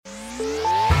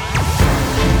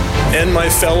and my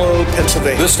fellow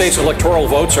Pennsylvanians. This state's electoral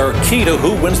votes are key to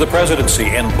who wins the presidency,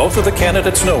 and both of the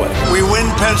candidates know it. We win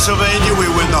Pennsylvania, we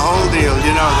win the whole deal.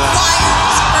 You know that.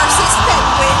 Lions versus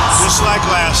Penguins. Just like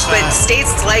last time. But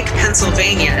states like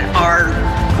Pennsylvania are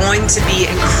going to be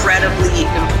incredibly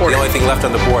important. The only thing left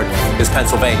on the board is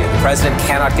Pennsylvania. The president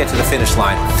cannot get to the finish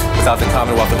line without the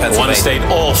Commonwealth of Pennsylvania. One state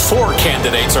all 4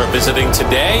 candidates are visiting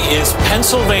today is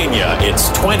Pennsylvania. Its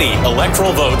 20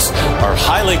 electoral votes are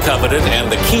highly coveted,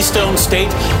 and the Keystone State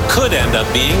could end up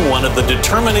being one of the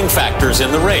determining factors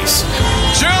in the race.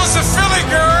 Jill's a Philly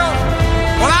girl.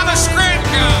 Well, I'm a Scranton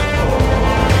guy.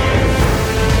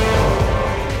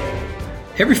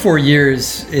 Every 4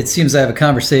 years, it seems I have a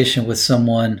conversation with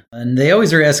someone, and they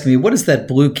always are asking me, what is that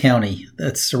blue county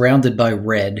that's surrounded by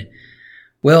red?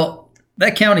 Well,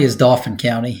 that county is Dauphin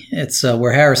County. It's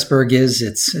where Harrisburg is.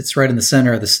 It's right in the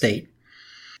center of the state.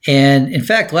 And in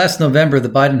fact, last November, the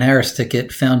Biden-Harris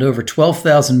ticket found over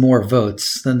 12,000 more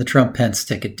votes than the Trump-Pence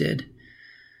ticket did.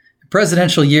 In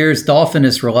presidential years, Dauphin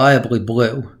is reliably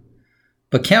blue,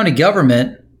 but county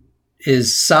government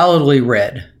is solidly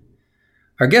red.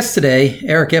 Our guest today,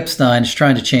 Eric Epstein, is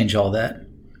trying to change all that.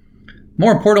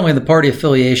 More importantly than the party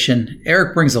affiliation,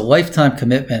 Eric brings a lifetime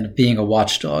commitment of being a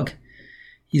watchdog.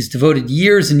 He's devoted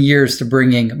years and years to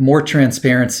bringing more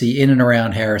transparency in and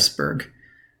around Harrisburg.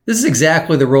 This is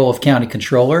exactly the role of county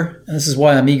controller, and this is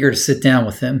why I'm eager to sit down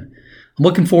with him. I'm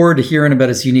looking forward to hearing about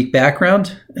his unique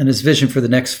background and his vision for the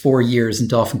next 4 years in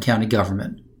Dauphin County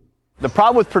government. The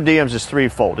problem with per diems is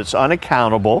threefold. It's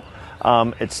unaccountable.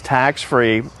 It's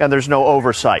tax-free, and there's no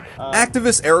oversight.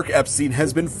 Activist Eric Epstein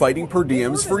has been fighting per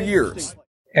diems for years.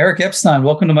 Eric Epstein,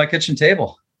 welcome to my kitchen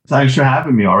table. Thanks for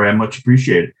having me, Ari. I much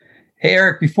appreciate it. Hey,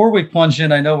 Eric, before we plunge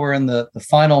in, I know we're in the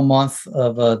final month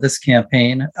of this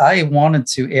campaign. I wanted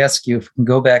to ask you if we can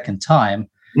go back in time.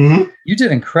 Mm-hmm. You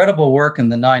did incredible work in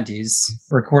the 90s,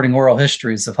 recording oral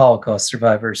histories of Holocaust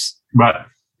survivors. Right.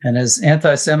 And as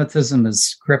anti-Semitism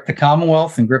has gripped the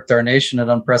Commonwealth and gripped our nation at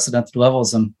unprecedented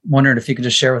levels, I'm wondering if you could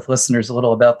just share with listeners a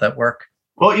little about that work.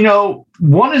 Well, you know,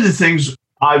 one of the things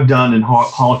I've done in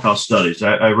Holocaust studies,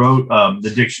 I wrote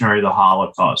the Dictionary of the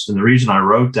Holocaust. And the reason I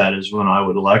wrote that is when I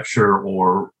would lecture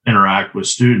or interact with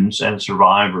students and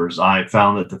survivors, I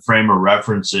found that the frame of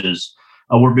references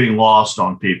were being lost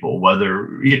on people,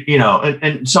 whether,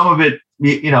 and some of it,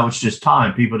 it's just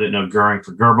time. People didn't know Goering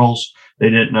for Goebbels. They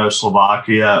didn't know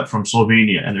Slovakia from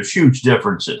Slovenia. And there's huge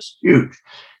differences, huge.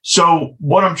 So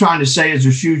what I'm trying to say is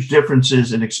there's huge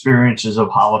differences in experiences of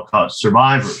Holocaust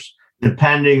survivors,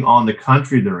 depending on the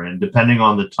country they're in, depending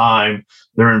on the time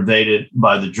they're invaded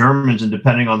by the Germans, and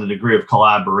depending on the degree of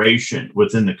collaboration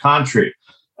within the country.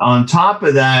 On top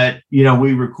of that,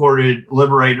 we recorded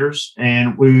liberators,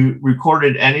 and we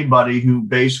recorded anybody who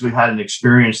basically had an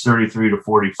experience 33 to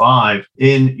 45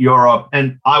 in Europe.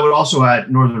 And I would also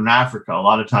add Northern Africa. A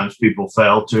lot of times people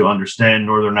fail to understand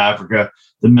Northern Africa.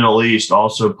 The Middle East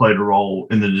also played a role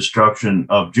in the destruction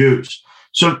of Jews.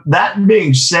 So that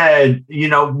being said,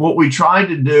 what we tried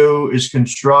to do is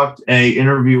construct a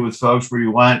interview with folks where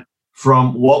you went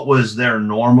from what was their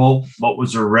normal, what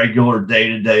was their regular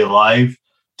day-to-day life,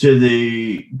 to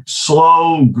the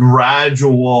slow,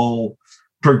 gradual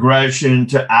progression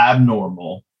to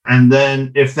abnormal. And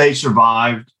then if they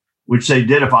survived, which they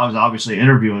did if I was obviously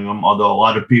interviewing them, although a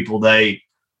lot of people they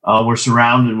were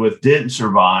surrounded with didn't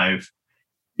survive,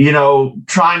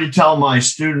 trying to tell my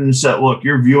students that, look,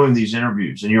 you're viewing these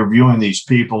interviews and you're viewing these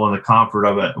people in the comfort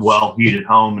of a well-heated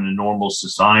home in a normal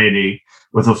society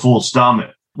with a full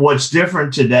stomach. What's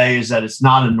different today is that it's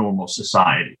not a normal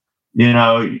society.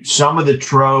 Some of the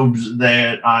tropes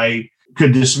that I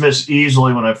could dismiss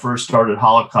easily when I first started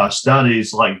Holocaust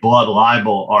studies, like blood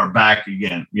libel, are back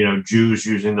again, Jews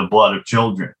using the blood of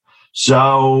children.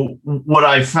 So what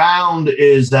I found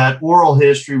is that oral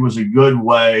history was a good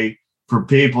way for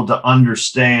people to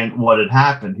understand what had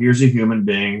happened. Here's a human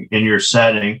being in your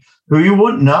setting who you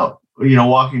wouldn't know,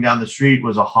 walking down the street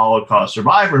was a Holocaust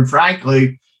survivor. And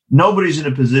frankly, nobody's in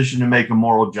a position to make a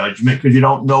moral judgment because you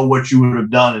don't know what you would have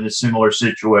done in a similar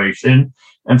situation.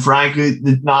 And frankly,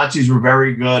 the Nazis were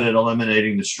very good at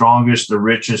eliminating the strongest, the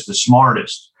richest, the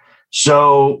smartest.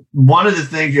 So one of the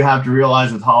things you have to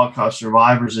realize with Holocaust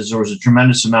survivors is there was a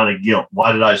tremendous amount of guilt.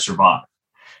 Why did I survive?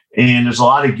 And there's a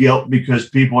lot of guilt because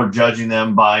people are judging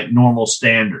them by normal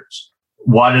standards.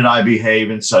 Why did I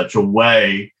behave in such a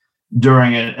way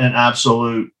during an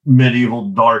absolute medieval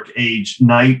dark age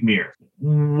nightmare?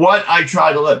 What I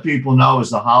try to let people know is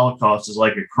the Holocaust is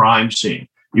like a crime scene.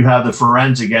 You have the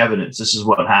forensic evidence. This is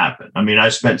what happened. I mean, I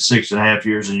spent 6.5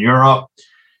 years in Europe.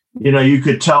 You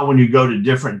could tell when you go to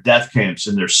different death camps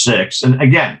and there's 6. And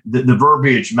again, the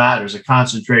verbiage matters. A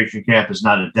concentration camp is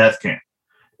not a death camp.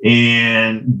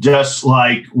 And just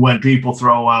like when people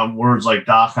throw out words like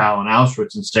Dachau and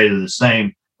Auschwitz and say they're the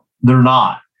same, they're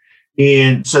not.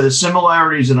 And so the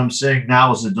similarities that I'm seeing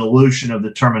now is a dilution of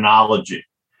the terminology.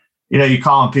 You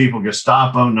call them people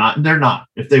Gestapo, they're not.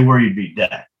 If they were, you'd be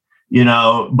dead.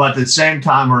 But at the same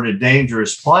time, we're in a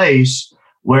dangerous place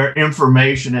where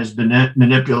information has been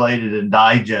manipulated and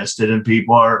digested, and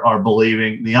people are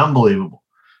believing the unbelievable.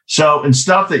 So in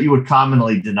stuff that you would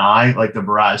commonly deny, like the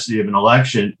veracity of an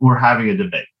election, we're having a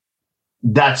debate.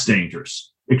 That's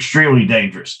dangerous, extremely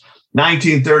dangerous.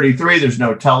 1933, there's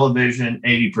no television.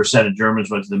 80% of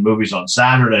Germans went to the movies on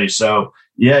Saturday. So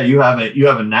yeah, you have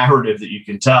a narrative that you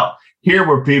can tell. Here,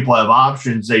 where people have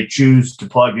options, they choose to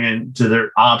plug into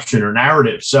their option or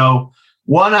narrative. So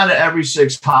 1 out of every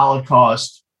 6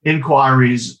 Holocaust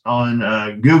inquiries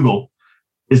on Google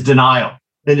is denial.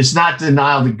 And it's not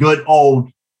denial, the good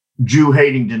old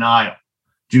Jew-hating denial.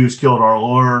 Jews killed our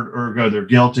Lord, ergo they're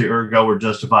guilty, ergo we're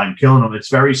justified in killing them. It's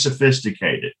very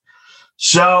sophisticated.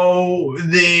 So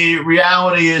the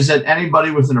reality is that anybody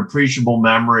with an appreciable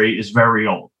memory is very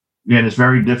old. And it's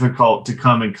very difficult to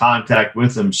come in contact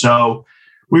with them. So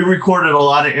we recorded a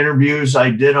lot of interviews. I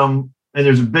did them. And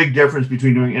there's a big difference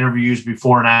between doing interviews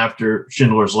before and after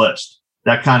Schindler's List.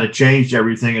 That kind of changed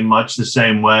everything in much the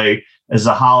same way as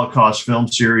the Holocaust film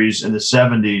series in the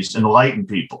 70s enlightened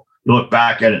people. You look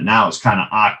back at it now, it's kind of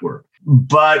awkward.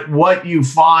 But what you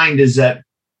find is that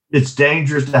it's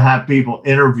dangerous to have people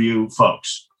interview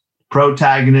folks,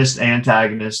 protagonists,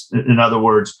 antagonists, in other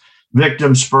words,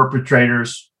 victims,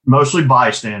 perpetrators, mostly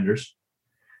bystanders.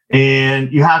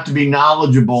 And you have to be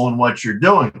knowledgeable in what you're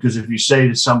doing, because if you say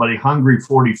to somebody, Hungary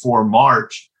 44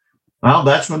 March, well,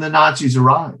 that's when the Nazis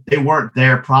arrived. They weren't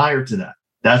there prior to that.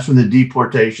 That's when the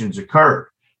deportations occurred.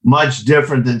 Much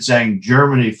different than saying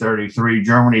Germany 33,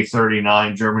 Germany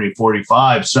 39, Germany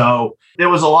 45. So there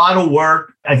was a lot of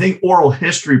work. I think oral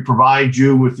history provides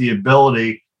you with the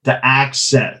ability to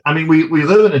access. I mean, we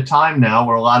live in a time now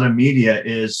where a lot of media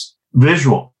is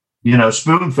visual,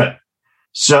 spoon-fed.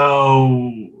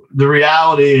 So the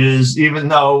reality is, even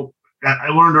though I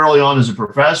learned early on as a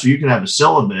professor, you can have a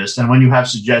syllabus, and when you have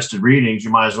suggested readings,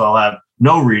 you might as well have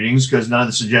no readings because none of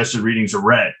the suggested readings are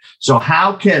read. So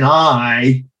how can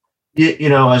I,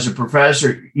 as a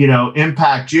professor,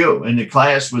 impact you? And the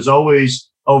class was always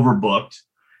overbooked.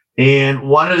 And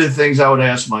one of the things I would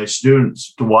ask my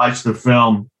students to watch the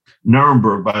film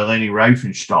Nuremberg by Leni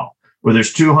Riefenstahl, where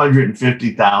there's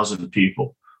 250,000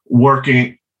 people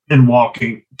working and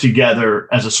walking together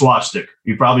as a swastika.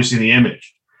 You've probably seen the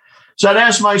image. So I'd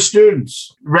ask my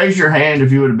students, raise your hand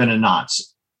if you would have been a Nazi.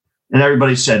 And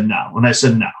everybody said no. And I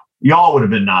said, no, you all would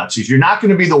have been Nazis. You're not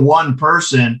going to be the one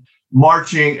person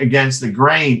marching against the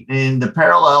grain. And the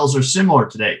parallels are similar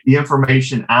today. The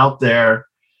information out there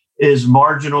is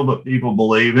marginal, but people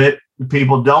believe it.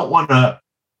 People don't want to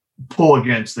pull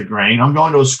against the grain. I'm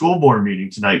going to a school board meeting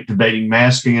tonight debating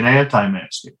masking and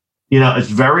anti-masking. It's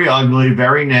very ugly,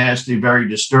 very nasty, very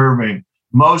disturbing.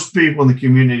 Most people in the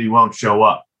community won't show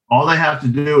up. All they have to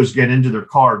do is get into their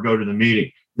car, go to the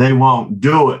meeting. They won't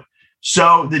do it.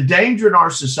 So the danger in our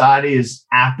society is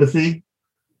apathy,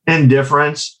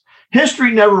 indifference.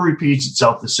 History never repeats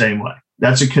itself the same way.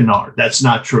 That's a canard. That's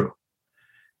not true.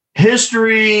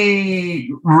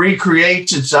 History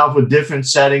recreates itself with different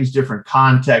settings, different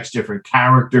contexts, different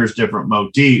characters, different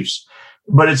motifs.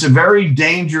 But it's a very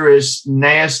dangerous,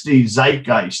 nasty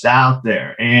zeitgeist out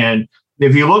there. And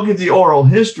if you look at the oral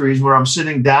histories where I'm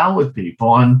sitting down with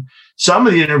people, and some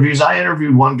of the interviews, I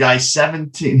interviewed one guy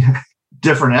 17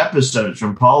 different episodes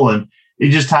from Poland. He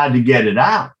just had to get it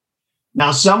out.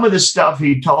 Now, some of the stuff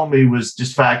he told me was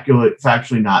just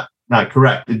factually not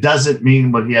correct. It doesn't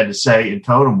mean what he had to say in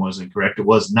totem wasn't correct. It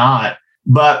was not.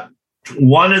 But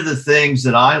one of the things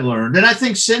that I learned, and I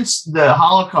think since the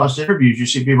Holocaust interviews, you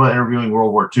see people interviewing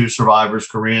World War II survivors,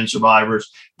 Korean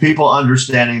survivors, people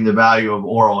understanding the value of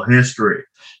oral history.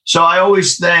 So I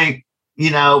always think,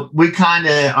 we kind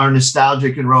of are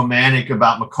nostalgic and romantic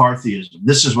about McCarthyism.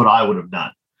 This is what I would have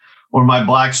done. Or my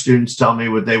black students tell me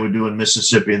what they would do in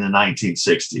Mississippi in the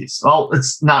 1960s. Well,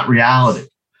 it's not reality.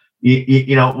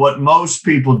 What most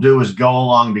people do is go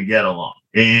along to get along.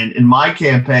 And in my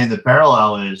campaign, the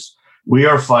parallel is we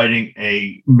are fighting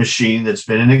a machine that's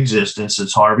been in existence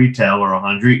since Harvey Taylor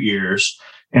 100 years.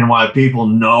 And while people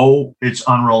know it's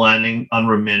unrelenting,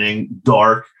 unremitting,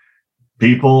 dark,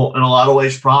 people in a lot of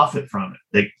ways profit from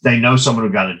it. They know someone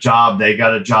who got a job, they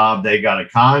got a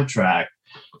contract.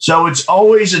 So it's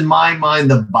always in my mind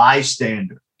the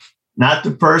bystander. not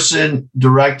the person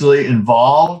directly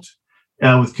involved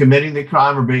with committing the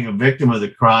crime or being a victim of the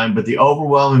crime, but the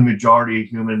overwhelming majority of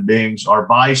human beings are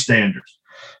bystanders.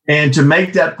 And to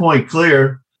make that point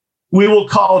clear, we will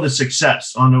call it a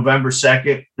success on November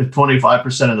 2nd if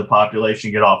 25% of the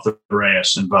population get off their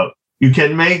ass and vote. You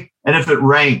kidding me? And if it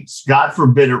rains, God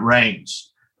forbid it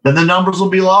rains, then the numbers will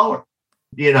be lower.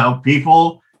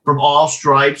 People from all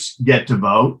stripes get to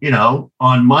vote.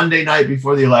 On Monday night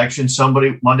before the election,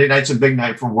 Monday night's a big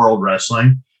night for world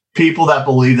wrestling. People that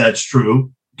believe that's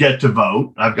true get to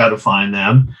vote. I've got to find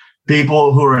them.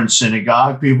 People who are in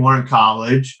synagogue, people who are in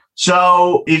college.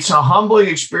 So it's a humbling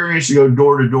experience to go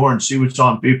door to door and see what's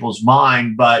on people's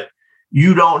mind. But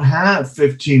you don't have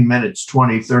 15 minutes,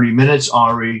 20, 30 minutes,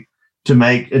 Ari, to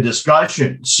make a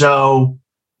discussion. So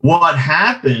what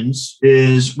happens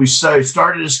is we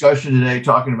start a discussion today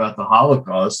talking about the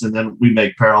Holocaust, and then we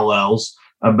make parallels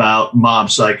about mob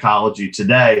psychology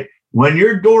today. When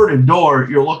you're door to door,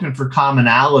 you're looking for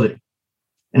commonality.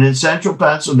 And in central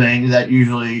Pennsylvania, that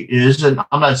usually is, and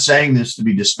I'm not saying this to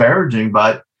be disparaging,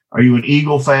 but are you an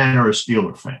Eagle fan or a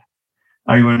Steeler fan?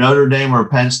 Are you a Notre Dame or a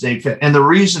Penn State fan? And the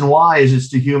reason why is it's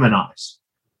to humanize.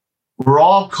 We're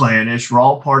all clannish. We're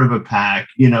all part of a pack.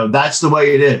 That's the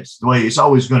way it is, the way it's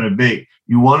always going to be.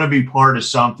 You want to be part of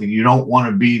something. You don't want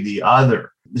to be the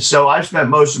other. So I've spent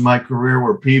most of my career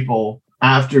where people,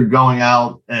 after going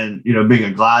out and, being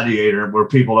a gladiator, where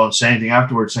people don't say anything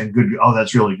afterwards saying, good, oh,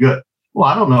 that's really good. Well,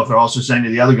 I don't know if they're also saying to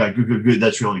the other guy, good, good, good,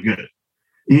 that's really good.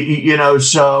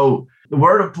 So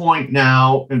we're at a point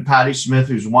now, and Patty Smith,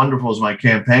 who's wonderful as my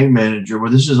campaign manager,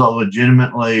 where this is a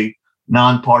legitimately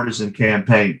nonpartisan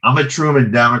campaign. I'm a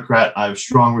Truman Democrat. I have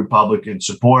strong Republican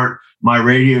support. My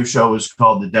radio show is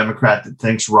called The Democrat That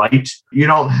Thinks Right. You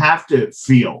don't have to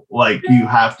feel like you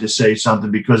have to say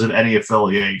something because of any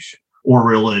affiliation or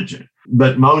religion.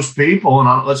 But most people,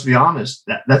 and let's be honest,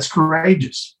 that's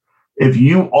courageous. If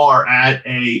you are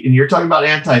and you're talking about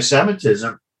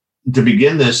anti-Semitism to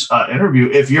begin this interview,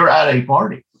 if you're at a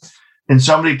party and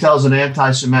somebody tells an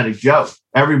anti-Semitic joke,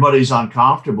 everybody's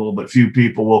uncomfortable, but few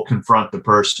people will confront the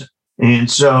person.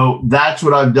 And so that's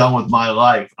what I've done with my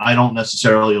life. I don't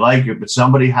necessarily like it, but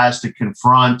somebody has to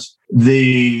confront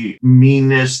the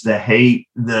meanness, the hate,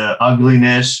 the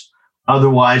ugliness.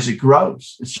 Otherwise, it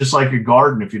grows. It's just like a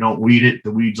garden. If you don't weed it,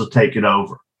 the weeds will take it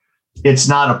over. It's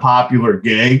not a popular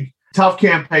gig. Tough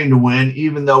campaign to win,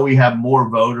 even though we have more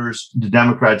voters. The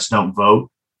Democrats don't vote.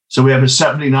 So we have a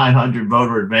 7,900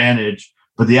 voter advantage,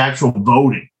 but the actual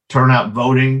turnout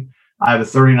voting, I have a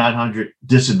 3,900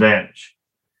 disadvantage.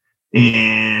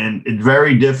 And it's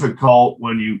very difficult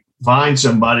when you find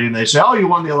somebody and they say, oh, you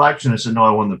won the election. I said, no,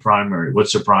 I won the primary.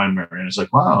 What's the primary? And it's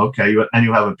like, wow, okay. And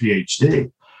you have a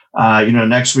PhD.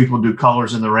 Next week we'll do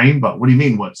colors in the rainbow. What do you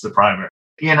mean? What's the primary?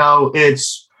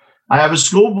 I have a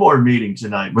school board meeting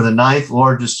tonight. We're the 9th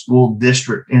largest school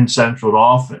district in Central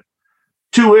Dauphin.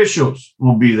 2 issues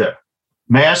will be there: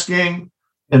 masking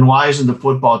and why isn't the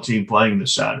football team playing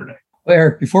this Saturday? Well,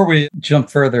 Eric, before we jump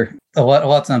further, a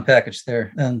lot's unpackaged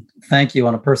there. And thank you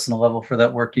on a personal level for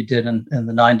that work you did in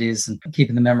the 90s and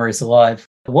keeping the memories alive.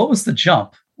 What was the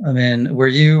jump? I mean, were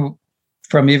you,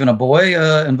 from even a boy,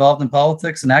 involved in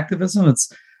politics and activism?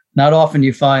 It's not often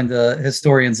you find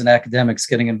historians and academics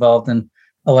getting involved in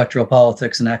electoral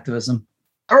politics and activism.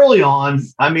 Early on,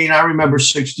 I remember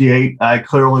 1968. I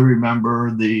clearly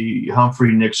remember the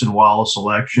Humphrey-Nixon Wallace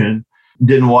election.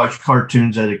 Didn't watch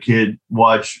cartoons as a kid,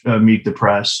 watch Meet the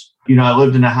Press. I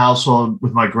lived in a household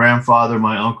with my grandfather,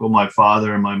 my uncle, my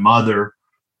father, and my mother,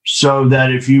 so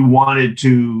that if you wanted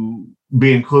to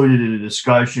be included in a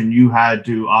discussion, you had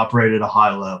to operate at a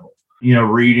high level.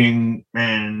 Reading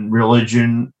and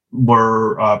religion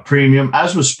were premium,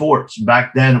 as was sports.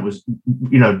 Back then, it was,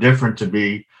 different to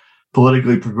be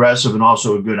politically progressive and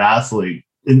also a good athlete.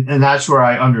 And that's where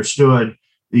I understood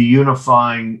the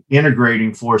unifying,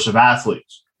 integrating force of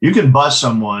athletes. You can bust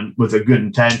someone with a good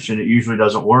intention. It usually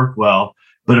doesn't work well.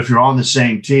 But if you're on the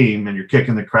same team and you're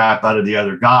kicking the crap out of the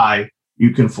other guy,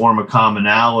 you can form a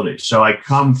commonality. So I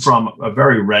come from a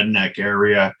very redneck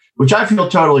area, which I feel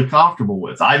totally comfortable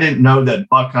with. I didn't know that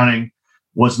buck hunting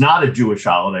was not a Jewish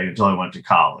holiday until I went to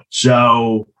college.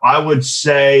 So I would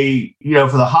say,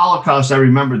 for the Holocaust, I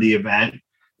remember the event,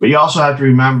 but you also have to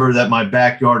remember that my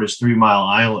backyard is 3 Mile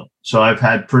Island. So I've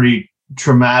had pretty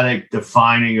traumatic,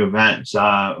 defining events.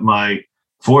 My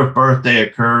 4th birthday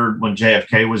occurred when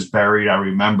JFK was buried. I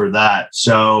remember that.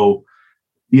 So,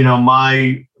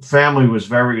 my family was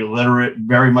very literate,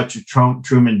 very much a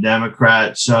Truman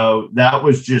Democrat. So that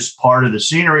was just part of the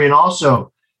scenery. And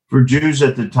also for Jews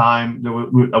at the time,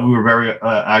 we were very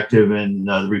active in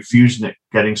the refusing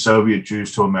getting Soviet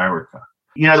Jews to America.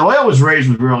 The way I was raised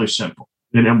was really simple.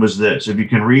 And it was this: if you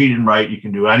can read and write, you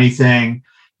can do anything.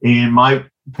 And my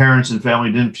parents and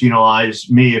family didn't penalize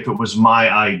me if it was my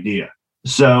idea.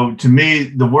 So to me,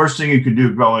 the worst thing you could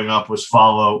do growing up was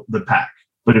follow the pack.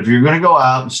 But if you're going to go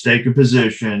out and stake a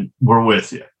position, we're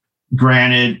with you.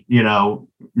 Granted,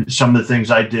 some of the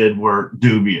things I did were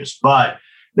dubious. But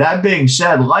that being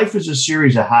said, life is a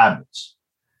series of habits.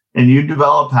 And you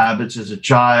develop habits as a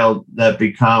child that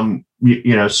become,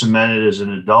 cemented as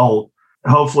an adult.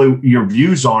 Hopefully your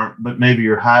views aren't, but maybe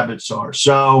your habits are.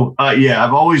 So,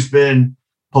 I've always been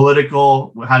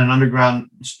political. Was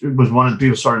one of the people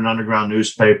who started an underground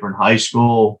newspaper in high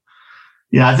school.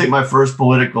 I think my first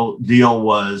political deal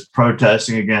was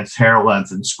protesting against hair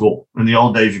length in school. In the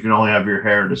old days, you could only have your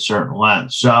hair at a certain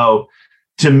length. So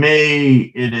to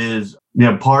me, it is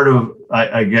part of,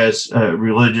 I guess,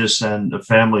 religious and the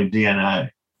family DNA.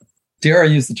 Dare I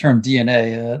use the term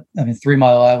DNA? 3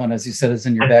 Mile Island, as you said, is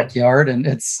in your backyard, and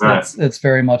it's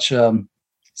very much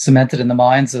cemented in the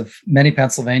minds of many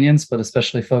Pennsylvanians, but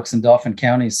especially folks in Dauphin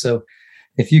County. So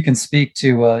if you can speak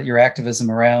to your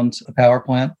activism around a power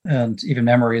plant and even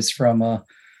memories from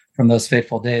those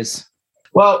fateful days.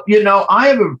 Well, I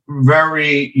have a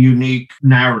very unique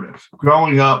narrative.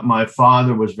 Growing up, my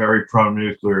father was very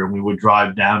pro-nuclear, and we would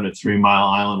drive down to 3 Mile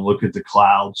Island, look at the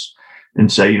clouds, and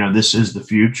say, this is the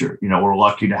future. We're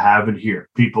lucky to have it here.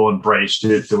 People embraced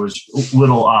it. There was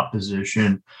little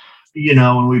opposition,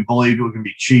 and we believed it could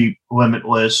be cheap,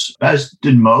 limitless, as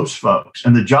did most folks.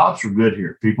 And the jobs were good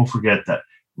here. People forget that.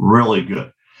 Really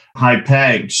good. High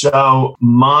paying. So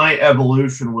my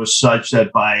evolution was such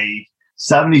that by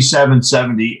 77,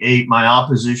 78, my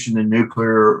opposition to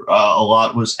nuclear a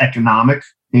lot was economic.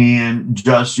 And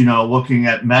just, looking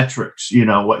at metrics,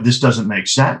 this doesn't make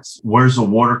sense. Where's the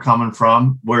water coming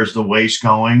from? Where's the waste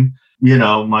going?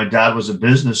 My dad was a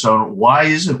business owner. Why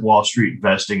isn't Wall Street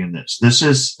investing in this? This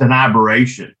is an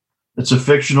aberration. It's a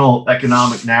fictional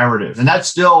economic narrative. And that's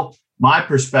still my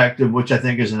perspective, which I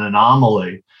think is an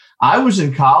anomaly. I was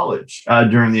in college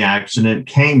during the accident,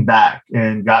 came back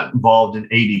and got involved in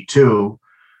 82,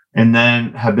 and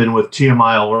then have been with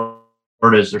TMI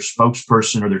as their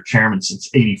spokesperson or their chairman since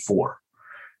 84.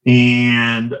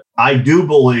 And I do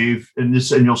believe in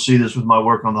this, and you'll see this with my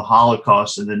work on the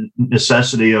Holocaust and the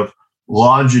necessity of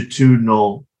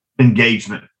longitudinal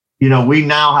engagement. We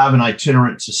now have an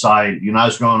itinerant society. I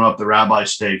was growing up, the rabbi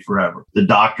stayed forever. The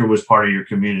doctor was part of your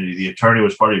community. The attorney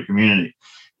was part of your community.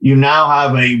 You now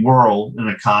have a world, an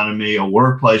economy, a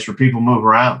workplace where people move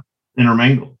around,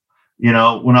 intermingle. When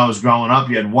I was growing up,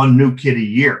 you had one new kid a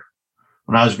year.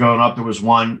 When I was growing up, there was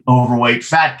one overweight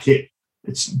fat kid.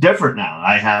 It's different now.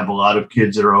 I have a lot of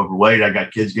kids that are overweight. I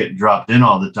got kids getting dropped in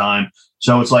all the time.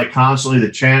 So it's like constantly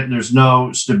the chant, there's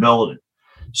no stability.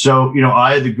 So,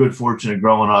 I had the good fortune of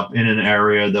growing up in an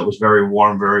area that was very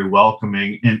warm, very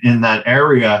welcoming. And in that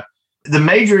area, the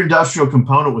major industrial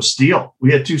component was steel.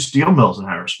 We had 2 steel mills in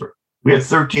Harrisburg. We had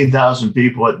 13,000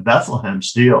 people at Bethlehem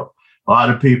Steel. A lot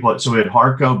of people. So we had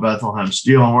Harco, Bethlehem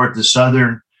Steel, and we're at the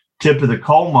southern tip of the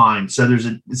coal mine. So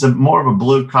it's more of a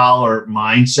blue collar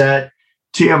mindset.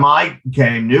 TMI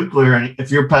came nuclear. And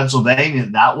if you're Pennsylvania,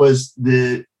 that was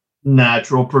the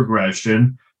natural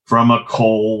progression from a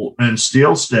coal and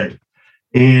steel state.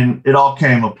 And it all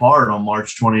came apart on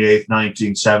March 28th,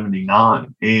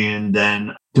 1979. And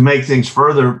then to make things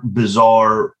further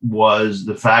bizarre was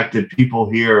the fact that people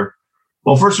here,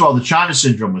 well, first of all, the China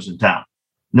syndrome was in town.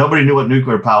 Nobody knew what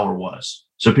nuclear power was.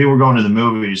 So people were going to the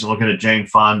movies and looking at Jane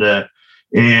Fonda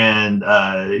and,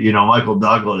 Michael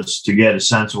Douglas to get a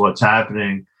sense of what's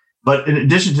happening. But in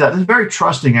addition to that, this is a very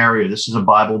trusting area. This is a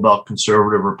Bible Belt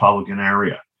conservative Republican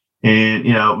area.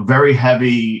 And, very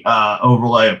heavy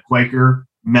overlay of Quaker,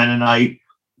 Mennonite,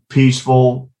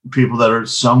 peaceful people that are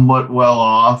somewhat well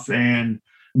off. And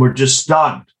we're just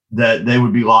stunned that they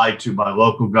would be lied to by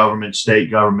local government, state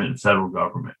government, and federal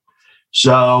government.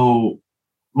 So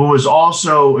it was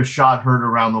also a shot heard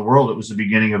around the world. It was the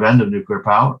beginning of end of nuclear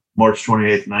power, March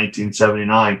 28th,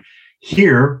 1979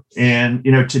 here. And,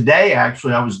 today,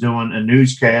 actually, I was doing a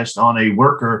newscast on a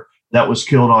worker that was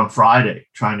killed on Friday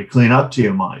trying to clean up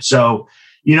TMI. So,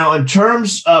 in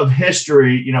terms of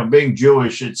history, being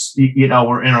Jewish, it's,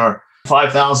 we're in our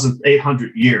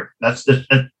 5,800 year. That's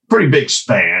a pretty big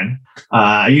span.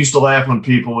 I used to laugh when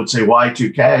people would say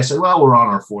Y2K. I said, well, we're on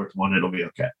our 4th one. It'll be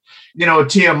okay.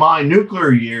 TMI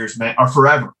nuclear years, man, are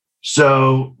forever.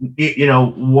 So,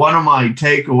 one of my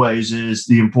takeaways is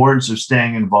the importance of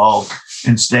staying involved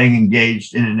and staying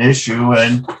engaged in an issue.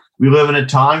 And we live in a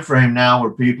time frame now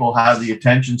where people have the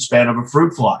attention span of a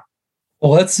fruit fly.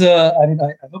 Well, let's. I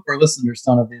hope our listeners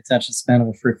don't have the attention span of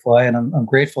a fruit fly, and I'm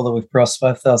grateful that we've crossed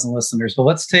 5,000 listeners. But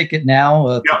let's take it now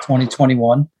to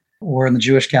 2021, or in the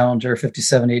Jewish calendar,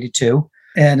 5782,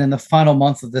 and in the final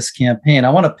month of this campaign,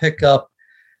 I want to pick up.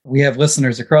 We have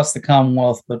listeners across the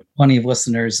Commonwealth, but plenty of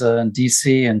listeners in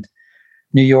D.C. and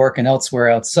New York and elsewhere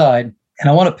outside. And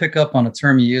I want to pick up on a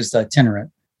term you used,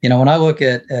 itinerant. When I look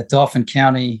at Dauphin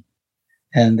County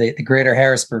and the greater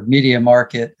Harrisburg media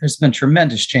market, there's been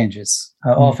tremendous changes,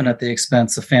 often at the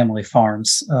expense of family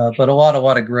farms, but a lot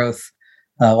of growth,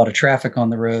 a lot of traffic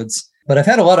on the roads. But I've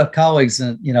had a lot of colleagues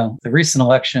in, the recent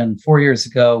election 4 years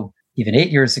ago, even 8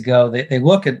 years ago,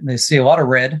 they see a lot of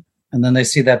red, and then they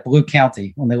see that blue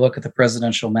county when they look at the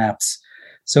presidential maps.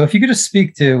 So if you could just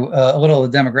speak to a little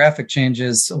of the demographic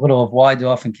changes, a little of why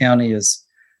Dauphin County is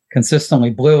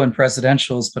consistently blue in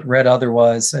presidentials, but red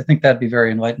otherwise, I think that'd be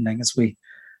very enlightening as we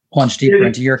plunge deeper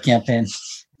into your campaign.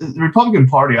 The Republican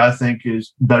Party, I think,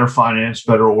 is better financed,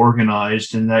 better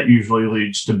organized, and that usually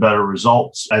leads to better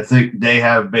results. I think they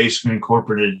have basically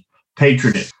incorporated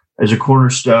patronage as a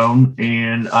cornerstone.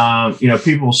 And,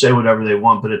 people say whatever they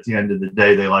want, but at the end of the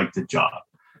day, they like the job.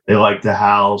 They like the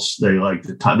house. They like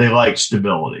the time. They like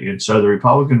stability. And so the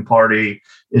Republican Party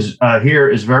is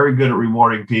very good at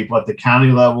rewarding people at the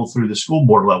county level through the school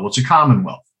board level. It's a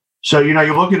commonwealth. So, you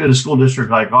look at a school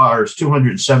district like ours,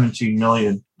 $217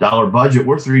 million budget.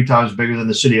 We're 3 times bigger than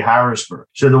the city of Harrisburg.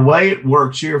 So the way it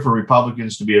works here for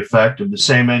Republicans to be effective, the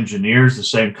same engineers, the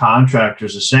same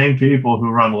contractors, the same people who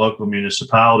run local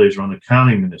municipalities run the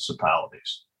county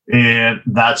municipalities. And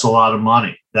that's a lot of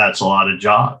money. That's a lot of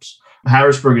jobs.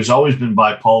 Harrisburg has always been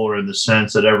bipolar in the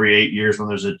sense that every 8 years when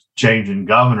there's a change in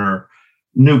governor,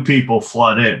 new people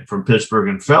flood in from Pittsburgh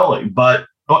and Philly,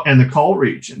 and the coal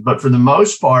region. But for the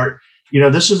most part,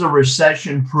 this is a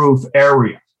recession-proof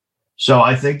area. So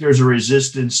I think there's a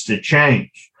resistance to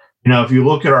change. If you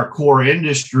look at our core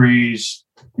industries,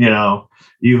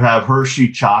 you have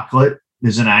Hershey Chocolate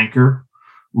is an anchor.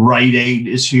 Rite Aid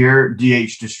is here,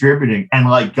 DH Distributing. And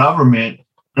like government,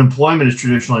 employment is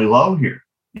traditionally low here.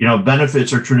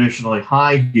 Benefits are traditionally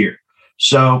high here.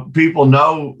 So people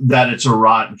know that it's a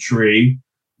rotten tree,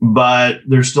 but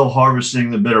they're still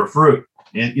harvesting the bitter fruit.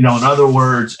 And, in other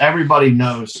words, everybody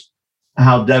knows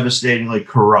how devastatingly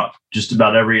corrupt just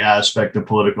about every aspect of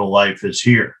political life is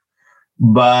here.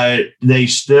 But they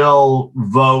still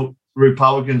vote,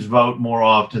 Republicans vote more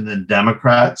often than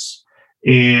Democrats.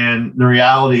 And the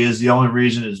reality is the only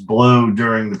reason it's blue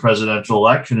during the presidential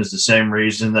election is the same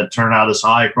reason that turnout is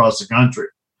high across the country.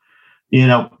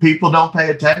 People don't pay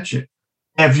attention.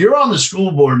 If you're on the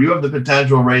school board, you have the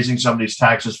potential of raising somebody's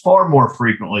taxes far more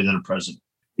frequently than a president.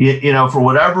 For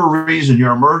whatever reason,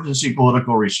 your emergency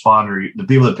political responder, the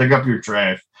people that pick up your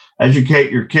trash,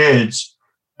 educate your kids,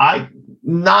 9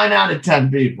 out of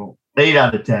 10 people, 8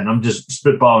 out of 10, I'm just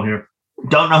spitballing here,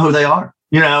 don't know who they are.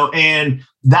 And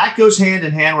that goes hand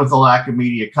in hand with the lack of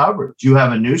media coverage. You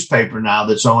have a newspaper now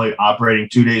that's only operating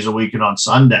 2 days a week and on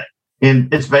Sunday.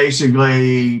 And it's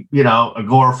basically, a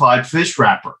glorified fish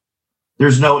wrapper.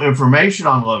 There's no information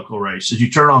on local races.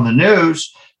 You turn on the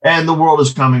news and the world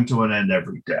is coming to an end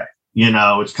every day.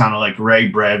 It's kind of like Ray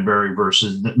Bradbury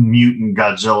versus the mutant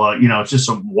Godzilla. It's just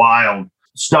some wild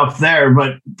stuff there,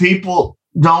 but people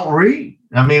don't read.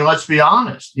 I mean, let's be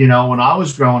honest. When I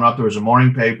was growing up, there was a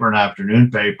morning paper, an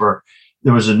afternoon paper.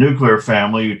 There was a nuclear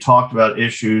family who talked about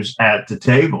issues at the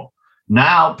table.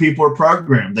 Now people are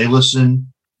programmed. They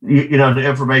listen, to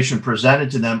information presented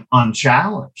to them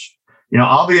unchallenged.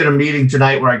 I'll be at a meeting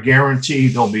tonight where I guarantee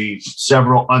there'll be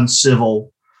several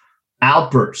uncivil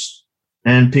outbursts,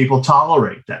 and people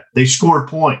tolerate that. They score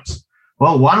points.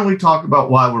 Well, why don't we talk about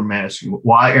why we're masking?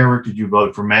 Why, Eric, did you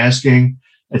vote for masking?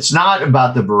 It's not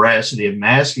about the veracity of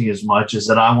masking as much as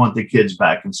that I want the kids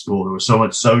back in school. There was so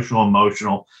much social,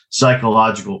 emotional,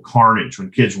 psychological carnage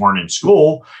when kids weren't in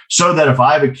school, so that if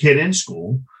I have a kid in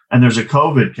school and there's a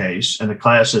COVID case and the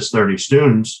class has 30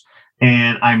 students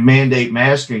and I mandate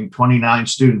masking, 29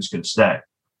 students can stay.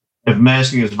 If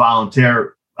masking is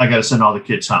volunteer, I got to send all the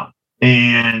kids home.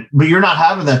 But you're not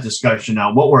having that discussion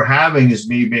now. What we're having is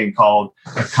me being called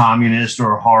a communist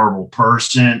or a horrible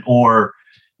person, or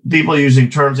people using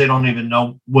terms they don't even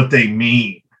know what they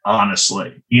mean,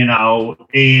 honestly,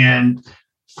 and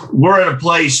we're at a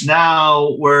place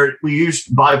now where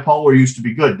bipolar used to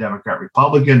be good, Democrat,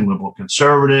 Republican, liberal,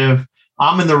 conservative.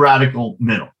 I'm in the radical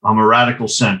middle. I'm a radical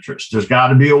centrist. There's got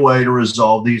to be a way to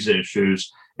resolve these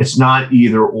issues. It's not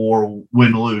either or,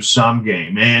 win, lose, some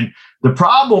game. And the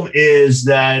problem is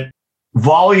that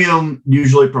volume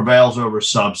usually prevails over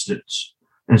substance.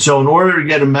 And so in order to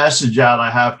get a message out, I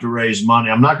have to raise money.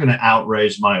 I'm not going to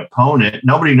outraise my opponent.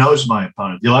 Nobody knows my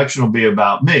opponent. The election will be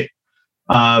about me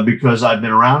because I've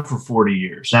been around for 40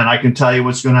 years. And I can tell you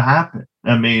what's going to happen.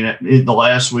 I mean, in the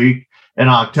last week in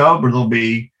October, there'll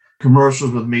be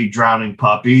commercials with me drowning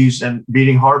puppies and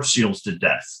beating harp seals to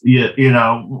death. You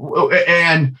know,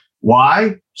 and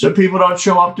why? So people don't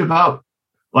show up to vote.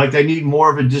 Like they need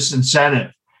more of a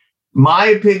disincentive. My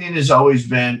opinion has always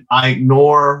been I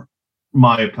ignore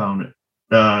my opponent.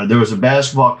 There was a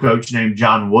basketball coach named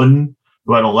John Wooden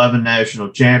who had 11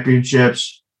 national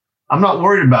championships. I'm not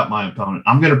worried about my opponent.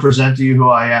 I'm going to present to you who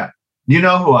I am. You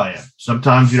know who I am.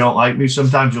 Sometimes you don't like me.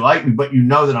 Sometimes you like me, but you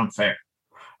know that I'm fair.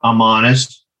 I'm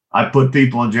honest. I put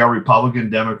people in jail, Republican,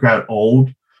 Democrat,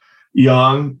 old,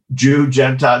 young, Jew,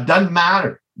 Gentile. Doesn't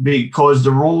matter because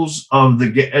the rules of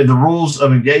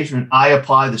engagement, I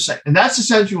apply the same. And that's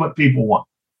essentially what people want,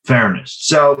 fairness.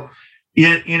 So,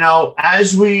 you know, I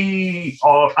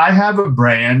have a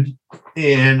brand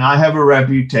and I have a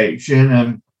reputation,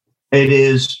 and it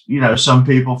is, you know, some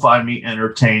people find me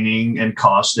entertaining and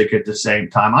caustic at the same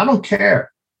time. I don't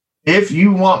care. If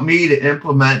you want me to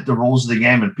implement the rules of the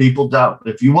game and people don't,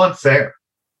 if you want fair,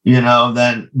 you know,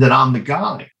 then I'm the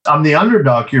guy. I'm the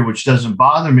underdog here, which doesn't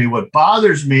bother me. What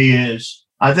bothers me is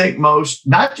I think most,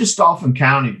 not just Dauphin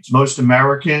County, most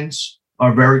Americans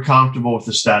are very comfortable with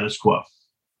the status quo.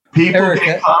 People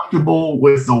get comfortable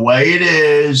with the way it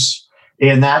is.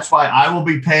 And that's why I will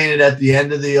be painted at the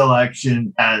end of the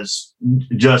election as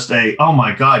just oh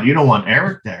my God, you don't want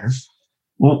Eric there.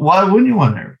 Well, why wouldn't you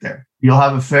want Eric there? You'll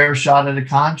have a fair shot at a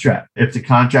contract. If the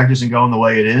contract isn't going the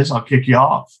way it is, I'll kick you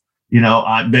off. You know,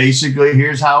 basically,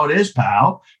 here's how it is,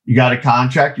 pal. You got a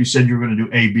contract. You said you were going to do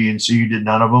A, B, and C. You did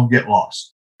none of them. Get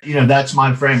lost. You know, that's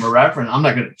my frame of reference. I'm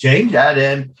not going to change that.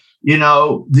 And, you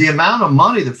know, the amount of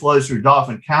money that flows through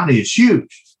Dauphin County is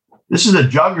huge. This is a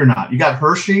juggernaut. You got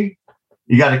Hershey.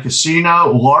 You got a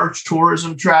casino, large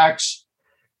tourism tracks.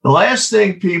 The last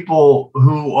thing people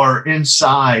who are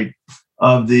inside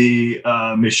of the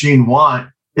machine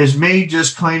want is me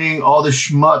just cleaning all the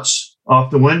schmutz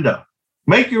off the window.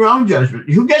 Make your own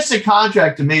judgment. Who gets the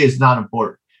contract to me is not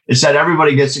important. It's that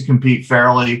everybody gets to compete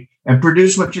fairly and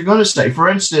produce what you're going to say. For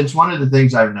instance, one of the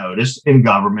things I've noticed in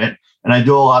government, and I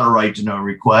do a lot of right to know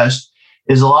requests,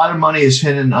 is a lot of money is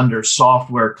hidden under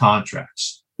software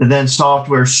contracts and then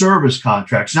software service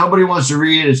contracts. Nobody wants to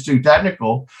read it. It's too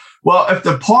technical. Well, if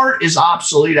the part is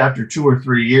obsolete after 2 or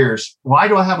 3 years, why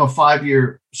do I have a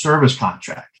 5-year service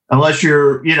contract? Unless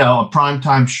you're, you know, a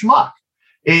primetime schmuck.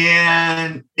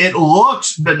 And it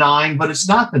looks benign, but it's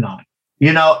not benign.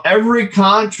 You know, every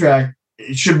contract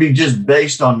should be just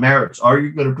based on merits. Are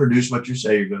you going to produce what you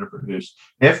say you're going to produce?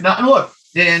 If not, look,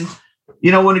 and,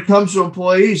 you know, when it comes to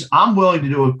employees, I'm willing to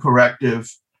do a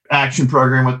corrective action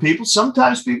program with people.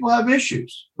 Sometimes people have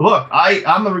issues. Look,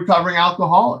 I'm a recovering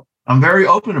alcoholic. I'm very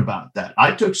open about that.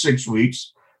 I took 6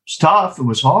 weeks. It's tough. It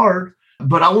was hard.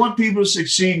 But I want people to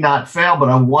succeed, not fail, but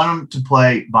I want them to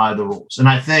play by the rules. And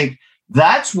I think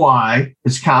that's why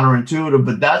it's counterintuitive,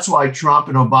 but that's why Trump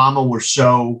and Obama were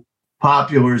so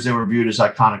popular, as they were viewed as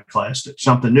iconoclastic,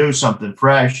 something new, something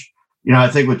fresh. You know, I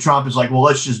think with Trump, it's like, well,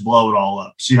 let's just blow it all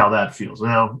up, see how that feels.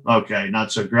 Well, okay,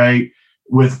 not so great.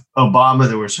 With Obama,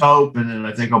 there was hope. And then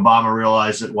I think Obama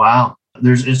realized that, wow,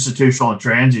 there's institutional and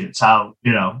transients, how,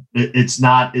 you know, it's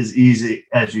not as easy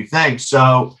as you think.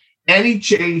 So any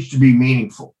change to be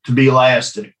meaningful, to be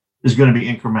lasting, is going to be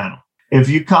incremental. If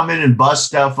you come in and bust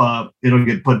stuff up, it'll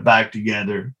get put back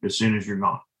together as soon as you're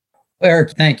gone.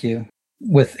 Eric, thank you.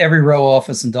 With every row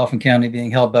office in Dauphin County being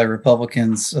held by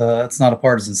Republicans, it's not a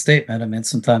partisan statement. I mean,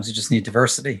 sometimes you just need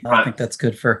diversity. Right. I think that's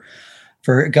good for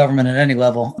government at any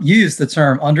level. You used the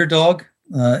term underdog.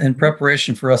 In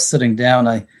preparation for us sitting down,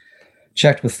 I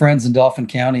checked with friends in Dauphin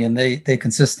County, and they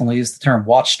consistently use the term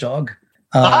watchdog.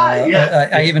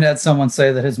 I even had someone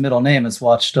say that his middle name is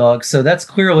Watchdog. So that's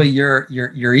clearly your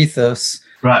ethos.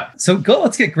 Right. So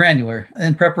let's get granular.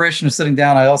 In preparation of sitting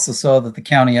down, I also saw that the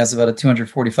county has about a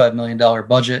 $245 million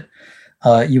budget.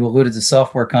 You alluded to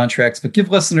software contracts, but give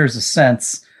listeners a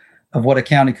sense of what a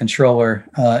county controller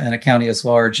and a county as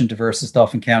large and diverse as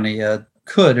Dauphin County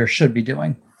could or should be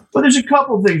doing. Well, there's a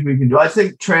couple of things we can do. I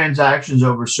think transactions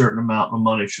over a certain amount of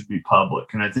money should be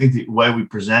public. And I think the way we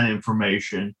present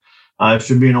information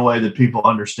should be in a way that people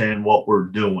understand what we're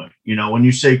doing. You know, when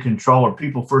you say controller,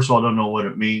 people, first of all, don't know what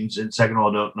it means. And second of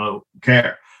all, don't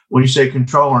care. When you say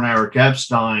controller and Eric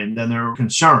Epstein, then they're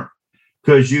concerned.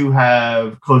 because you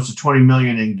have close to 20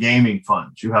 million in gaming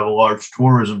funds. You have a large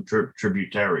tourism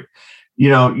tributary.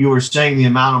 You were saying the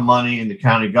amount of money in the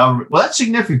county government. Well, that's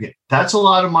significant. That's a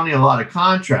lot of money, a lot of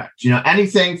contracts.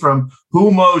 Anything from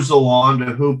who mows the lawn to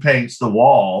who paints the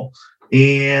wall.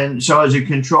 And so as a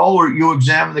controller, you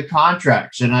examine the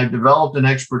contracts. And I've developed an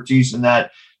expertise in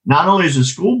that, not only as a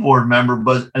school board member,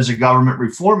 but as a government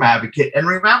reform advocate. And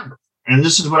remember, and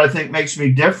this is what I think makes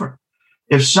me different.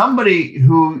 If somebody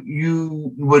who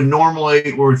you would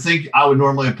normally or think I would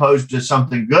normally oppose to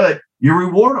something good, you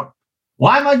reward them.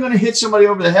 Why am I going to hit somebody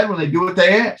over the head when they do what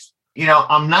they ask?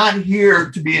 I'm not here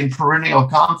to be in perennial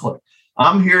conflict.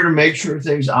 I'm here to make sure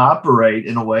things operate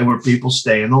in a way where people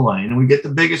stay in the lane and we get the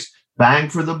biggest bang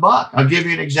for the buck. I'll give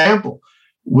you an example.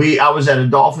 I was at a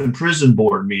Dolphin Prison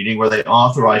Board meeting where they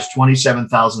authorized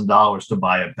 $27,000 to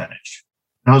buy a bench.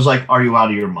 And I was like, are you out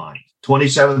of your mind?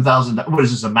 $27,000. What is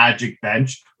this, a magic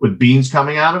bench with beans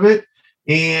coming out of it?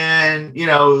 And,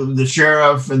 the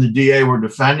sheriff and the DA were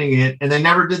defending it, and they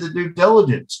never did the due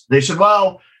diligence. They said,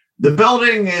 well, the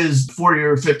building is 40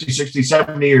 or 50, 60,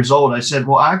 70 years old. I said,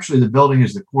 well, actually, the building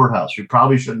is the courthouse. You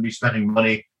probably shouldn't be spending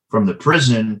money from the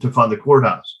prison to fund the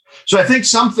courthouse. So I think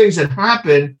some things that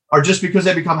happen are just because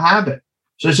they become habit.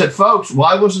 So I said, folks,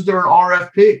 why wasn't there an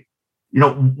RFP?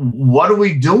 What are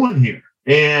we doing here?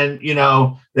 And,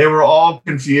 they were all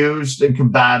confused and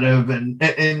combative. And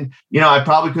I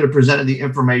probably could have presented the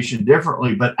information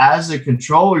differently. But as the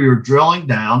controller, you're drilling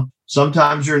down.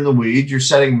 Sometimes you're in the weeds. You're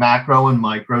setting macro and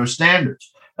micro standards.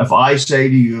 If I say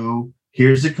to you,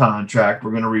 here's the contract,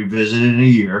 we're going to revisit it in a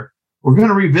year, we're going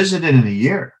to revisit it in a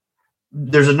year.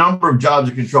 There's a number of jobs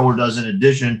a controller does in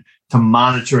addition to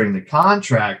monitoring the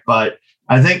contract. But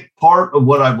I think part of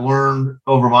what I've learned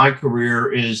over my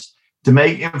career is to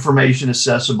make information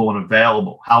accessible and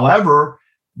available. However,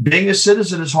 being a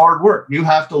citizen is hard work. You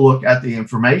have to look at the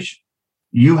information.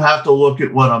 You have to look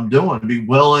at what I'm doing and be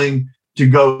willing to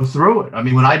go through it. I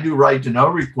mean, when I do right to know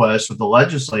requests with the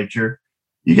legislature,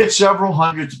 you get several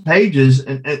hundreds of pages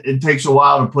and it takes a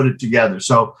while to put it together.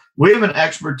 So we have an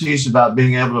expertise about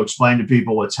being able to explain to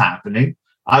people what's happening.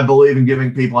 I believe in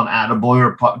giving people an attaboy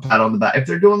or a pat on the back. If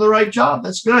they're doing the right job,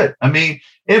 that's good. I mean,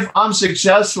 if I'm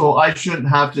successful, I shouldn't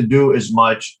have to do as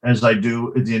much as I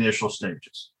do at the initial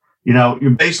stages. You're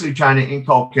basically trying to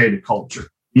inculcate a culture.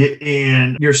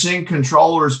 And you're seeing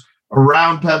controllers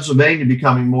around Pennsylvania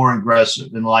becoming more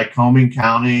aggressive. In Lycoming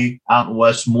County, out in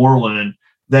Westmoreland,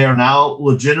 they are now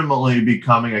legitimately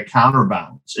becoming a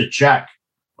counterbalance, a check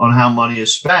on how money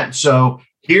is spent. So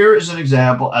here is an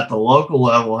example at the local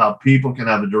level how people can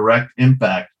have a direct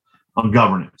impact on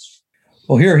governance.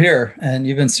 Well, here. And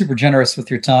you've been super generous with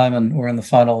your time, and we're in the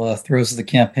final throes of the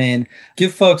campaign.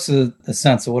 Give folks a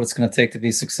sense of what it's going to take to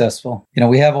be successful.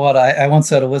 We have a lot. I once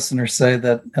had a listener say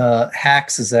that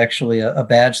hacks is actually a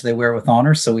badge they wear with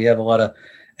honor. So we have a lot of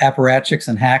apparatchiks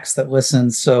and hacks that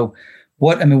listen. So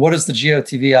what does the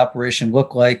GOTV operation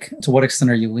look like? To what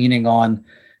extent are you leaning on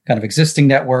kind of existing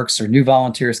networks or new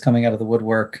volunteers coming out of the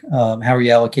woodwork? How are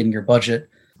you allocating your budget?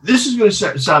 This is going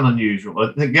to sound unusual.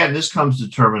 Again, this comes to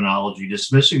terminology.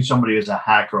 Dismissing somebody as a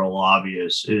hacker or a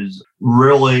lobbyist is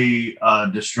really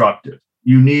destructive.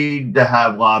 You need to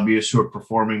have lobbyists who are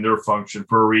performing their function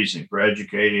for a reason, for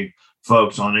educating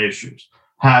folks on issues.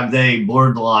 Have they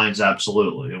blurred the lines?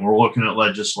 Absolutely. And we're looking at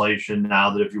legislation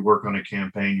now that if you work on a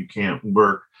campaign, you can't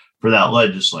work for that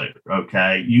legislator.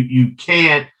 Okay. You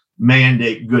can't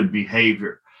mandate good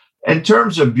behavior. In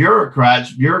terms of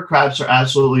bureaucrats are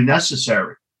absolutely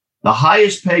necessary. The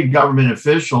highest paid government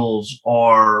officials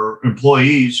are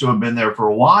employees who have been there for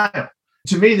a while.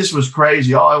 To me, this was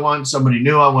crazy. Oh, I want somebody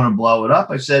new. I want to blow it up.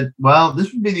 I said, well,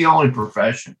 this would be the only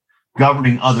profession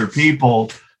governing other people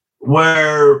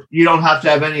where you don't have to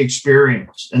have any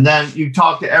experience. And then you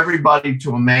talk to everybody,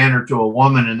 to a man or to a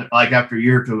woman, and like after a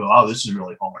year or two, oh, this is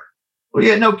really hard. Well,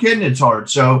 yeah, no kidding, it's hard.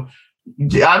 So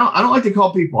I don't like to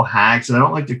call people hacks, and I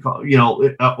don't like to call,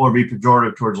 or be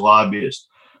pejorative towards lobbyists.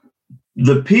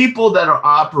 The people that are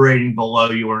operating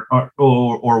below you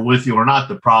or with you are not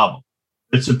the problem.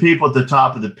 It's the people at the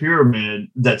top of the pyramid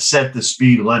that set the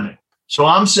speed limit. So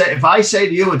I'm saying, if I say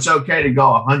to you, it's okay to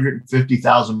go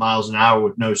 150,000 miles an hour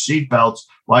with no seatbelts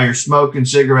while you're smoking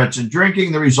cigarettes and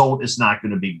drinking, the result is not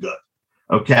going to be good.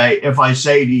 Okay. If I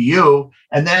say to you,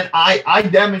 and then I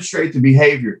demonstrate the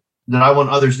behavior that I want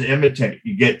others to imitate.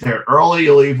 You get there early,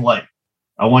 you leave late.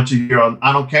 I want you,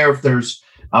 I don't care if there's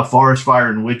a forest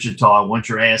fire in Wichita. I want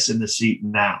your ass in the seat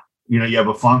now. You have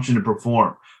a function to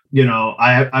perform.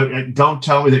 I don't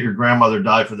tell me that your grandmother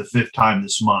died for the 5th time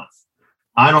this month.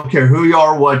 I don't care who you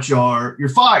are, what you are, you're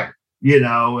fired,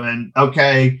 and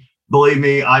okay, Believe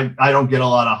me, I don't get a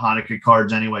lot of Hanukkah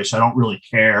cards anyway, so I don't really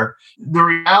care. The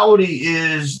reality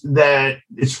is that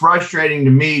it's frustrating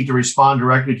to me to respond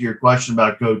directly to your question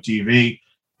about GoTV.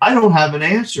 I don't have an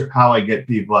answer how I get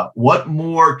people out. What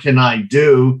more can I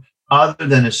do other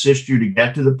than assist you to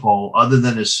get to the poll, other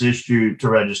than assist you to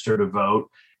register to vote?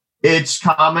 It's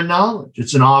common knowledge.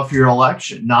 It's an off-year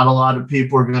election. Not a lot of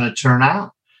people are going to turn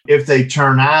out. If they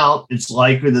turn out, it's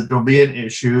likely that there'll be an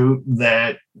issue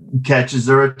that catches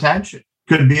their attention.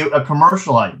 Could be a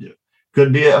commercial I do.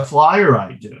 Could be a flyer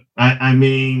I do. I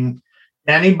mean,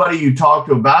 anybody you talk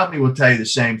to about me will tell you the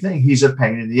same thing. He's a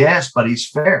pain in the ass, but he's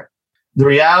fair. The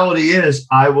reality is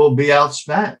I will be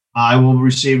outspent. I will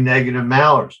receive negative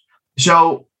mailers.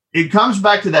 So it comes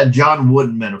back to that John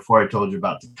Wooden metaphor I told you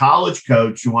about, the college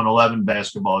coach who won 11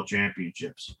 basketball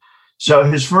championships. So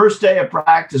his first day of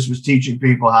practice was teaching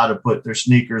people how to put their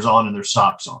sneakers on and their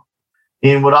socks on.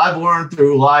 And what I've learned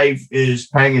through life is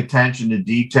paying attention to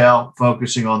detail,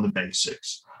 focusing on the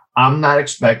basics. I'm not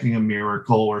expecting a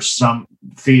miracle or some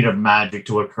feat of magic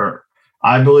to occur.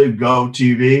 I believe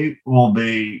GoTV will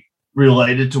be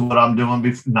related to what I'm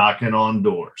doing, knocking on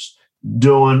doors,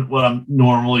 doing what I'm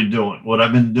normally doing, what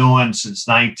I've been doing since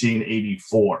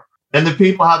 1984. And the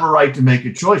people have a right to make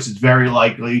a choice. It's very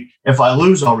likely if I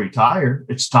lose, I'll retire.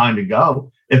 It's time to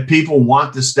go. If people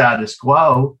want the status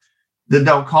quo, then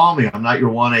don't call me. I'm not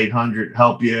your 1-800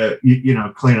 help you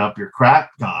clean up your crap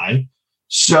guy.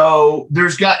 So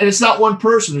and it's not one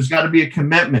person. There's got to be a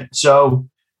commitment. So,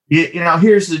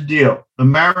 here's the deal.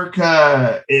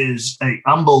 America is an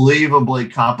unbelievably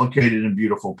complicated and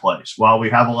beautiful place. While we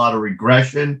have a lot of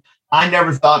regression, I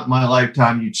never thought in my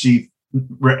lifetime you'd see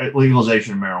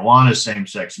legalization of marijuana,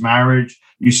 same-sex marriage.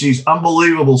 You see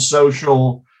unbelievable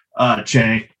social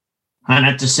change. And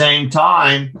at the same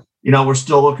time, we're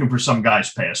still looking for some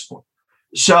guy's passport.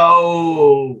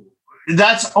 So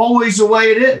that's always the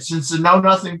way it is. Since the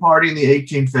Know-Nothing Party in the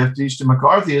 1850s to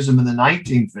McCarthyism in the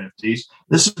 1950s,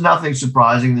 this is nothing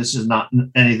surprising. This is not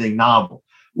anything novel.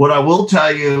 What I will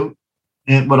tell you,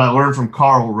 and what I learned from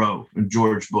Karl Rove and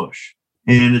George Bush,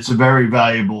 and it's a very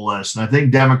valuable lesson. I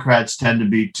think Democrats tend to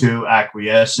be too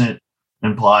acquiescent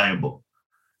and pliable.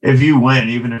 If you win,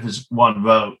 even if it's one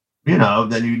vote,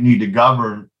 then you need to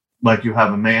govern like you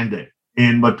have a mandate.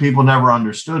 And what people never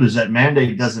understood is that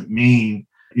mandate doesn't mean,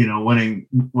 winning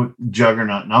with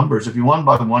juggernaut numbers. If you won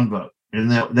by one vote, and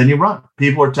then you run.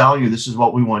 People are telling you this is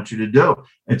what we want you to do.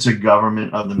 It's a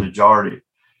government of the majority.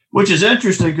 Which is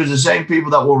interesting because the same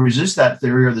people that will resist that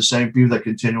theory are the same people that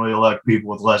continually elect people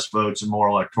with less votes and more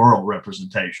electoral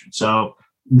representation. So,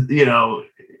 I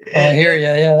hear you.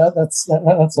 Yeah, that's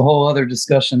a whole other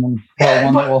discussion and probably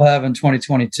one that we'll have in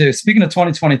 2022. Speaking of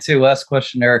 2022, last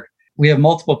question, Eric. We have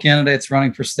multiple candidates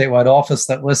running for statewide office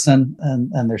that listen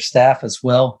and their staff as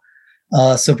well.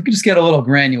 So if we could just get a little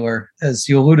granular, as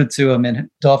you alluded to,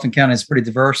 Dauphin County is pretty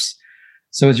diverse.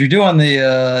 So as you're doing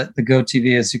the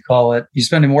GoTV, as you call it, you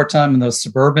spending more time in those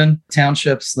suburban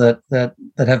townships that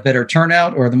have better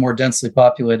turnout, or the more densely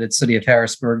populated city of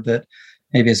Harrisburg that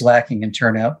maybe is lacking in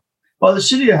turnout? Well, the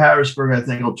city of Harrisburg, I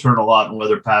think, will turn a lot on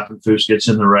whether Pappenfuss gets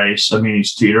in the race. I mean,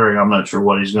 he's teetering. I'm not sure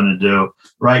what he's going to do.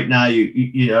 Right now,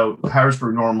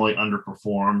 Harrisburg normally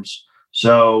underperforms.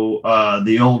 So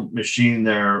the old machine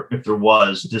there, if there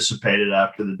was, dissipated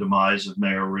after the demise of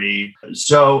Mayor Reed.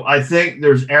 So I think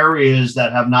there's areas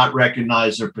that have not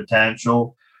recognized their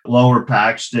potential. Lower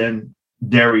Paxton,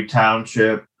 Derry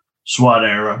Township,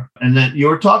 Swadera. And then you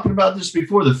were talking about this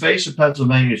before. The face of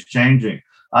Pennsylvania is changing.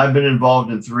 I've been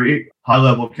involved in 3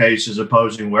 high-level cases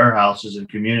opposing warehouses in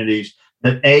communities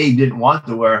that A, didn't want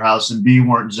the warehouse, and B,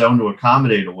 weren't zoned to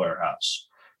accommodate a warehouse.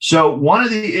 So one of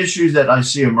the issues that I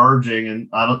see emerging,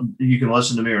 and you can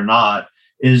listen to me or not,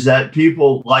 is that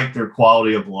people like their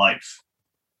quality of life.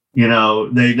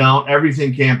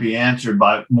 Everything can't be answered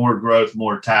by more growth,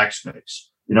 more tax base.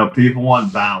 People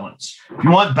want balance. If you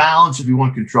want balance, if you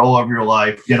want control over your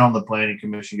life, get on the planning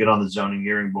commission, get on the zoning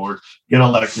hearing board, get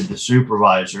elected to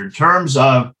supervisor. In terms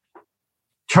of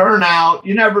turnout,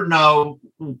 you never know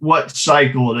what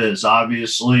cycle it is.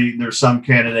 Obviously, there's some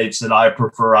candidates that I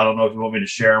prefer. I don't know if you want me to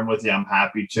share them with you. I'm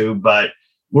happy to, but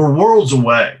we're worlds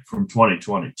away from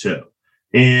 2022.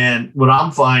 And what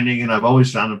I'm finding, and I've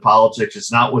always found in politics,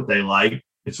 it's not what they like,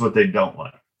 it's what they don't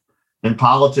like. In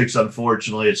politics,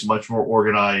 unfortunately, it's much more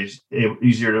organized,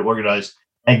 easier to organize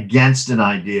against an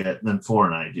idea than for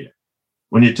an idea.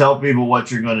 When you tell people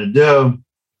what you're going to do,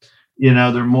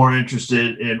 they're more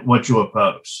interested in what you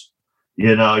oppose.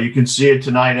 You can see it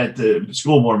tonight at the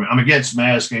school board. I'm against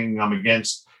masking. I'm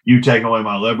against you taking away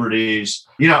my liberties.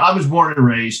 I was born and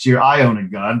raised here. I own a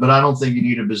gun, but I don't think you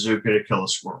need a bazooka to kill a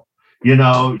squirrel.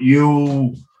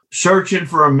 searching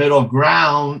for a middle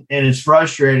ground, and it's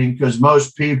frustrating because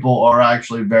most people are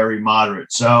actually very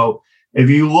moderate. So if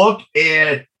you look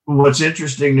at what's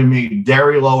interesting to me,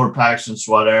 Derry, Lower Paxton,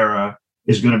 Swadera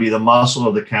is going to be the muscle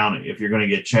of the county if you're going to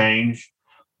get change.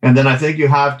 And then I think you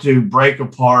have to break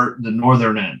apart the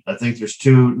northern end. I think there's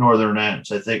two northern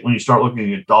ends. I think when you start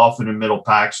looking at Dauphin and Middle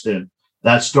Paxton,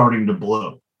 that's starting to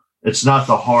blue. It's not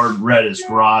the hard red as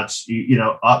Gratz,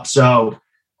 up. So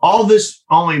all this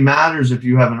only matters if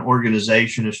you have an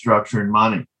organization, a structure, and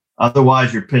money.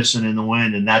 Otherwise, you're pissing in the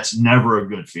wind, and that's never a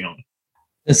good feeling.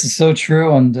 This is so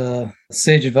true, and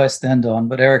sage advice to end on.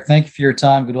 But Eric, thank you for your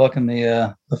time. Good luck in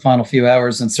the final few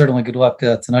hours, and certainly good luck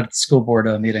tonight at the school board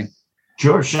meeting.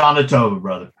 Sure. Shana Tova,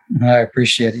 brother. I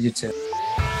appreciate it. You too.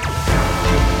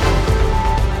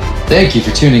 Thank you for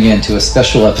tuning in to a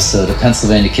special episode of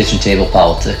Pennsylvania Kitchen Table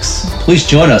Politics. Please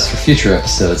join us for future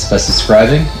episodes by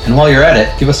subscribing, and while you're at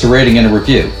it, give us a rating and a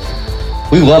review.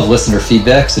 We love listener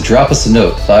feedback, so drop us a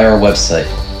note via our website,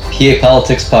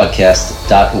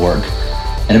 papoliticspodcast.org.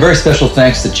 And a very special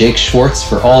thanks to Jake Schwartz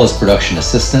for all his production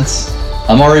assistance.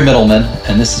 I'm Ari Middleman,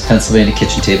 and this is Pennsylvania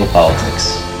Kitchen Table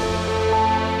Politics.